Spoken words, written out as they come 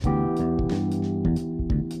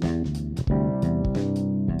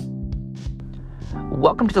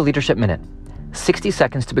Welcome to the Leadership Minute, 60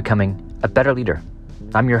 seconds to becoming a better leader.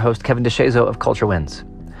 I'm your host, Kevin DeShazo of Culture Wins.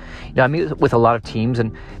 I meet with a lot of teams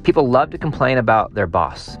and people love to complain about their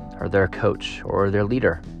boss or their coach or their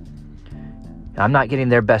leader. I'm not getting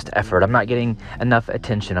their best effort. I'm not getting enough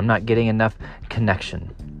attention. I'm not getting enough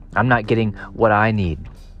connection. I'm not getting what I need.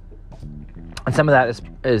 And some of that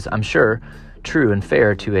is, I'm sure, true and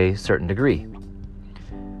fair to a certain degree.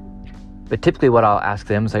 But typically what I'll ask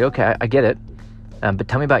them is like, okay, I get it, but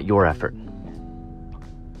tell me about your effort.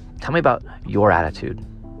 Tell me about your attitude.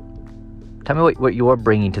 Tell me what you're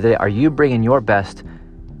bringing to the day. Are you bringing your best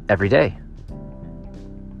every day?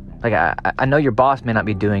 Like, I know your boss may not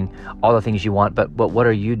be doing all the things you want, but what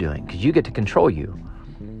are you doing? Because you get to control you.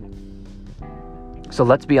 So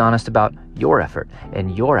let's be honest about your effort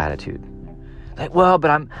and your attitude. Like, well,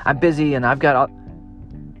 but I'm busy and I've got all...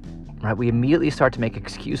 Right? We immediately start to make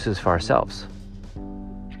excuses for ourselves.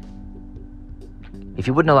 If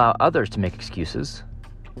you wouldn't allow others to make excuses,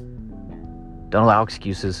 don't allow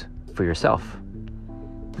excuses for yourself.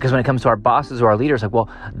 Because when it comes to our bosses or our leaders, like, well,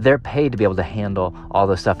 they're paid to be able to handle all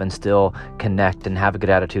this stuff and still connect and have a good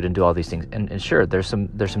attitude and do all these things. And sure, there's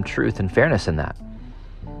some truth and fairness in that.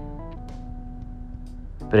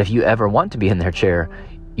 But if you ever want to be in their chair,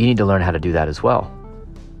 you need to learn how to do that as well.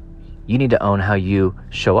 You need to own how you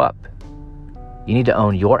show up. You need to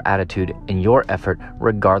own your attitude and your effort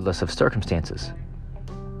regardless of circumstances.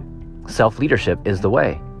 Self-leadership is the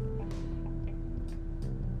way.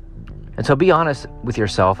 And so be honest with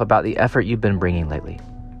yourself about the effort you've been bringing lately,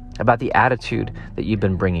 about the attitude that you've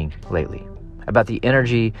been bringing lately, about the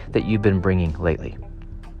energy that you've been bringing lately.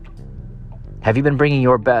 Have you been bringing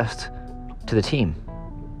your best to the team?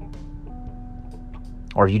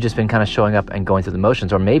 Or have you just been kind of showing up and going through the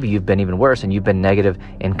motions? Or maybe you've been even worse and you've been negative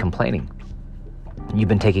and complaining. You've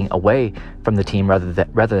been taking away from the team rather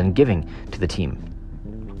than giving to the team.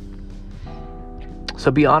 So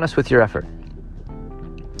be honest with your effort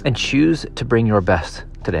and choose to bring your best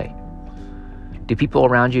today. Do people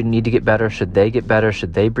around you need to get better? Should they get better?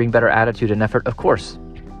 Should they bring better attitude and effort? Of course.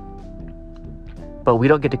 But we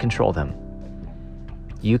don't get to control them.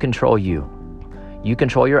 You control you. You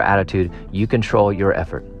control your attitude. You control your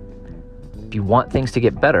effort. If you want things to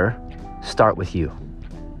get better, start with you.